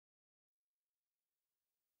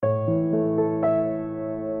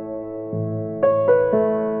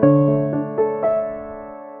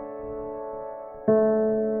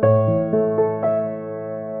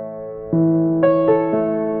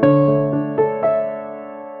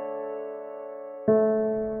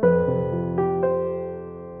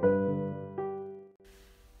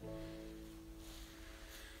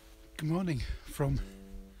morning from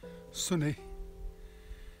sunny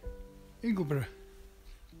Ingleborough.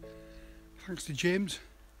 Thanks to James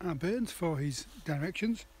R. Burns for his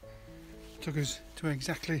directions. Took us to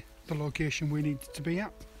exactly the location we needed to be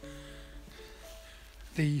at.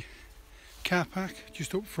 The car park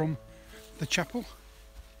just up from the chapel.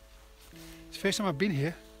 It's the first time I've been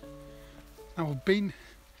here. I've been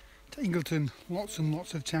to Ingleton lots and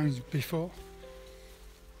lots of times before,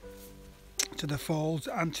 to the falls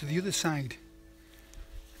and to the other side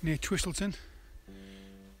near Twistleton,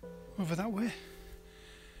 over that way.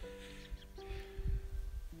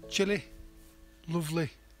 Chilly, lovely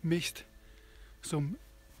mist, some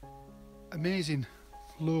amazing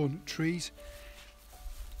lone trees,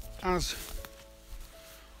 as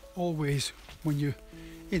always when you're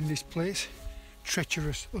in this place,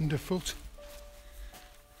 treacherous underfoot.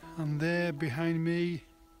 And there behind me,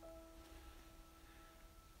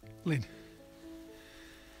 Lynne.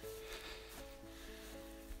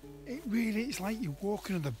 It's like you're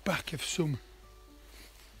walking on the back of some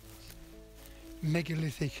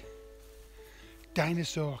megalithic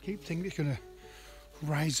dinosaur. I keep thinking it's going to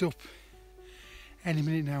rise up any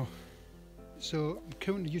minute now. So I'm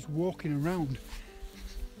currently just walking around,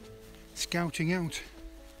 scouting out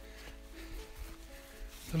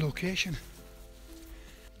the location.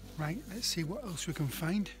 Right, let's see what else we can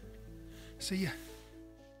find. See ya.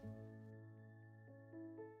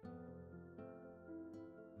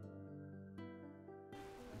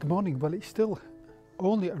 Good morning. Well, it's still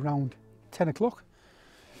only around 10 o'clock.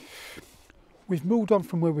 We've moved on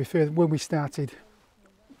from where we started,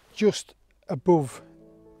 just above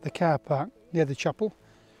the car park near the chapel.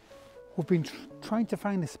 We've been trying to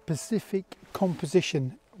find a specific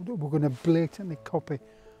composition that we're going to blatantly copy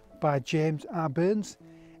by James R. Burns.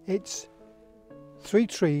 It's 3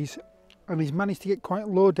 trees, and he's managed to get quite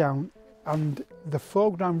low down, and the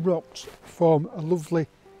foreground rocks form a lovely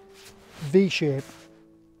V shape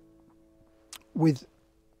with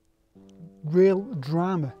real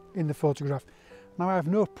drama in the photograph. Now, I have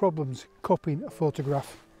no problems copying a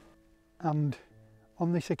photograph, and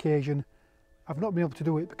on this occasion I've not been able to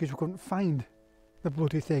do it because we couldn't find the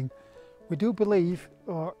bloody thing. We do believe,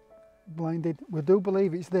 or blinded, we do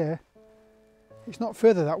believe it's there. It's not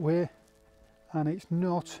further that way, and it's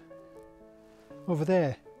not over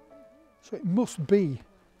there, so it must be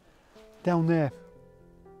down there.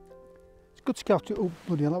 It's good scouting. Oh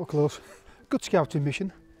bloody hell, that was close. Good scouting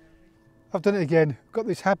mission. I've done it again. Got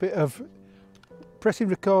this habit of pressing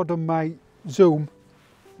record on my Zoom,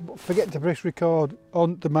 but forgetting to press record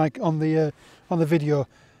on the mic on the video.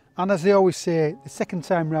 And as they always say, the second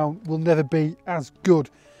time round will never be as good.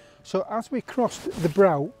 So as we crossed the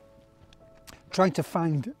brow, trying to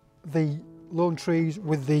find the lone trees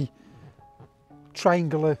with the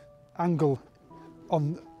triangular angle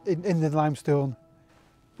in the limestone,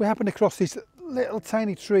 we happened across this little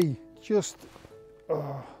tiny tree. Just,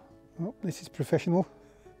 oh, this is professional.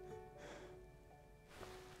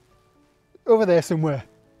 Over there somewhere.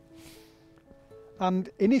 And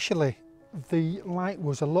initially the light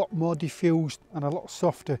was a lot more diffused and a lot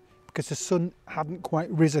softer because the sun hadn't quite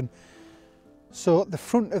risen. So the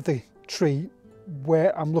front of the tree,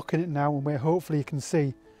 where I'm looking at now and where hopefully you can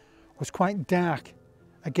see, was quite dark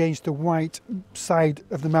against the white side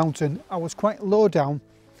of the mountain. I was quite low down,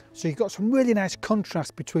 so you've got some really nice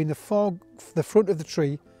contrast between the front of the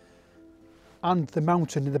tree and the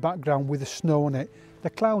mountain in the background with the snow on it. The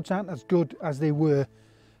clouds aren't as good as they were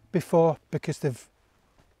before because they've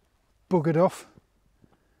buggered off,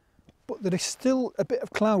 but there is still a bit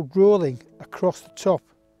of cloud rolling across the top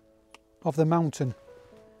of the mountain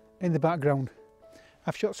in the background.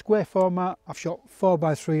 I've shot square format, I've shot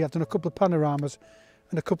 4x3, I've done a couple of panoramas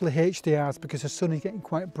and a couple of HDRs because the sun is getting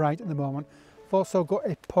quite bright at the moment. I've also got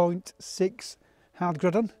a 0.6 hard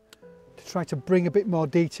grad on to try to bring a bit more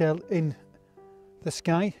detail in the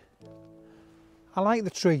sky. I like the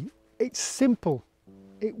tree. It's simple.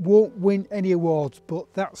 It won't win any awards,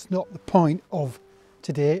 but that's not the point of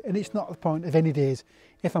today, and it's not the point of any days,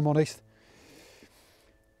 if I'm honest.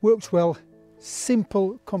 Works well,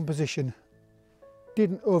 simple composition.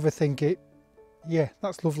 Didn't overthink it. Yeah,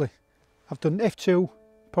 that's lovely. I've done f2,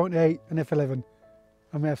 0.8 and f11.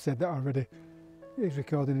 I may have said that already. It's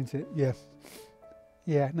recording, isn't it? Yeah.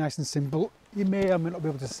 Yeah, nice and simple. You may or may not be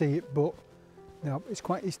able to see it, but no,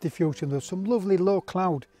 it's diffusing. There's some lovely low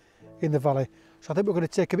cloud in the valley. So I think we're going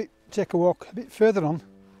to take a walk a bit further on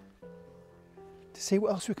to see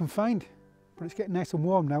what else we can find. But it's getting nice and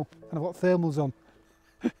warm now, and I've got thermals on.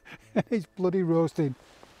 It's bloody roasting.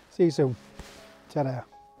 See you soon. Ta-da.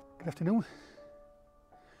 Good afternoon.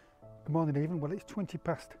 Good morning, even. Well, it's 20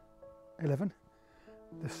 past 11.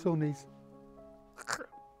 the sun is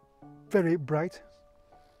very bright,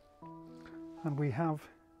 and we have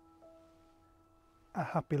a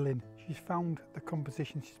happy Lynne. She's found the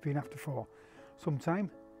composition she's been after for some time.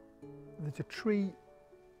 There's a tree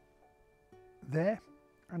there,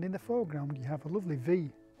 and in the foreground you have a lovely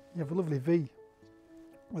V. You have a lovely V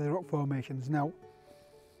with the rock formations. Now,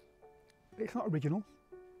 it's not original.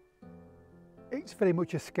 It's very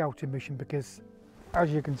much a scouting mission because,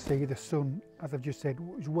 as you can see, the sun, as I've just said,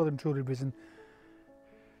 is well and truly risen.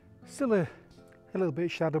 Still a little bit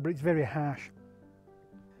of shadow, but it's very harsh.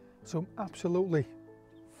 Some absolutely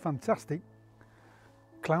fantastic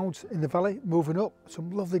clouds in the valley moving up,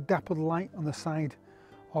 some lovely dappled light on the side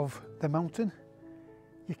of the mountain.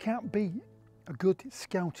 You can't beat a good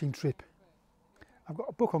scouting trip. I've got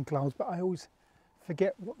a book on clouds, but I always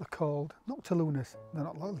forget what they're called. Noctilunas, they're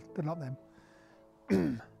not them.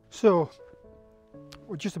 So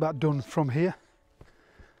we're just about done from here.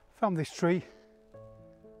 Found this tree,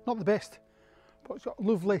 not the best, but it's got a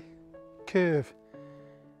lovely curve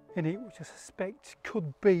in it, which I suspect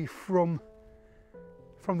could be from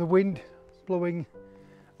the wind blowing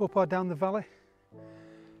up or down the valley.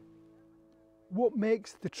 What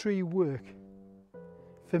makes the tree work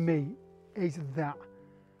for me is that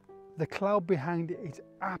the cloud behind it is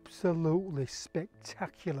absolutely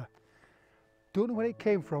spectacular. Don't know where it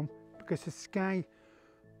came from because the sky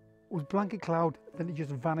was blanket cloud, then it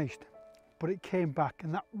just vanished, but it came back,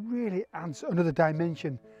 and that really adds another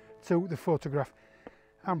dimension to the photograph.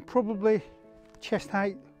 And probably chest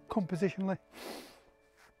height compositionally,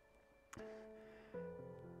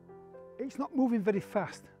 it's not moving very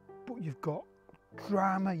fast, but you've got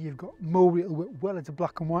drama, you've got mode. It'll work well as a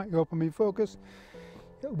black and white. You open me focus,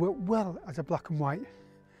 it'll work well as a black and white.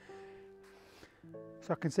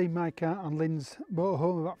 So I can see my car and Lynne's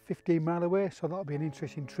motorhome about 15 miles away, so that'll be an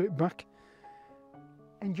interesting trip back.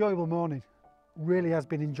 Enjoyable morning, really has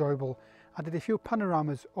been enjoyable. I did a few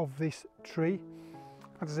panoramas of this tree.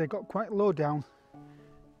 As I say, got quite low down.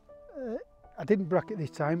 I didn't bracket this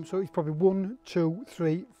time, so it's probably 1, 2,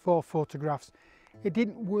 3, 4 photographs. It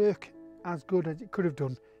didn't work as good as it could have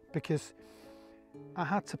done because I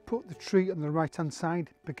had to put the tree on the right hand side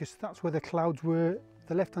because that's where the clouds were.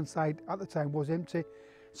 The left hand side at the time was empty,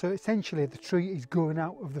 so essentially the tree is going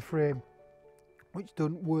out of the frame, which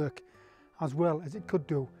doesn't work as well as it could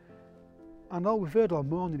do. And all we've heard all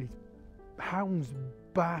morning is hounds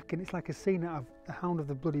bark, and it's like a scene out of The Hound of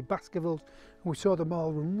the Bloody Baskervilles, and we saw them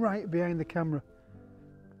all right behind the camera.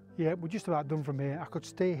 Yeah, we're just about done from here. I could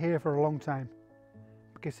stay here for a long time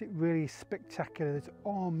because it really is spectacular. There's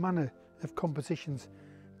all manner of compositions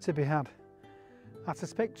to be had. I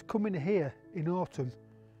suspect coming here in autumn,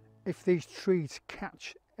 if these trees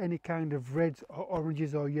catch any kind of reds or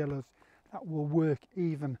oranges or yellows, that will work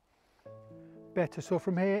even better. So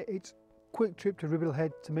from here, it's quick trip to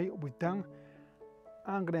Ribblehead to meet up with Dan.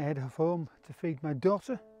 I'm going to head home to feed my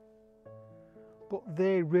daughter, but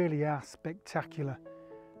they really are spectacular.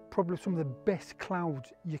 Probably some of the best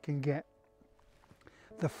clouds you can get.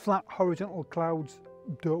 The flat horizontal clouds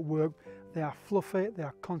don't work. They are fluffy, they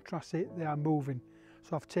are contrasty, they are moving.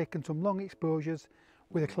 So I've taken some long exposures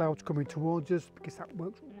with the clouds coming towards us because that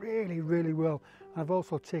works really, really well. And I've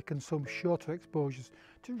also taken some shorter exposures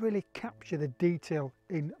to really capture the detail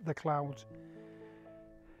in the clouds.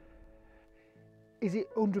 Is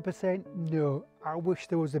it 100%? No, I wish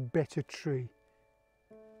there was a better tree.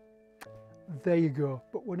 There you go,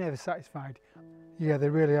 but we're never satisfied. Yeah, they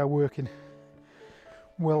really are working.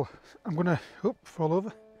 Well, I'm gonna fall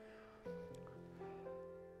over.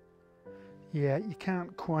 Yeah, you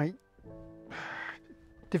can't quite,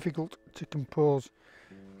 difficult to compose.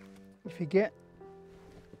 If you get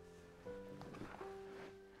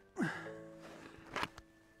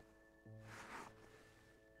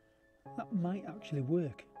that might actually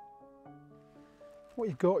work. What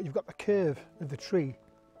you've got the curve of the tree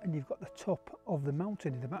and you've got the top of the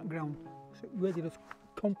mountain in the background, so it really does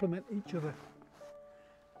complement each other.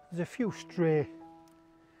 There's a few stray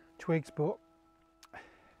twigs, but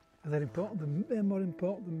they're important. They're more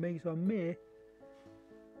important than me, so I may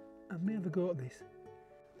have a go at this.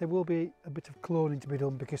 There will be a bit of cloning to be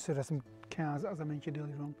done because there are some cars, as I mentioned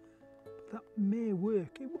earlier on. But that may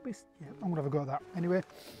work. It would be. Yeah, I'm gonna have a go at that. Anyway,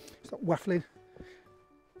 stop waffling.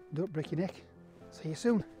 Don't break your neck. See you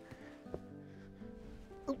soon.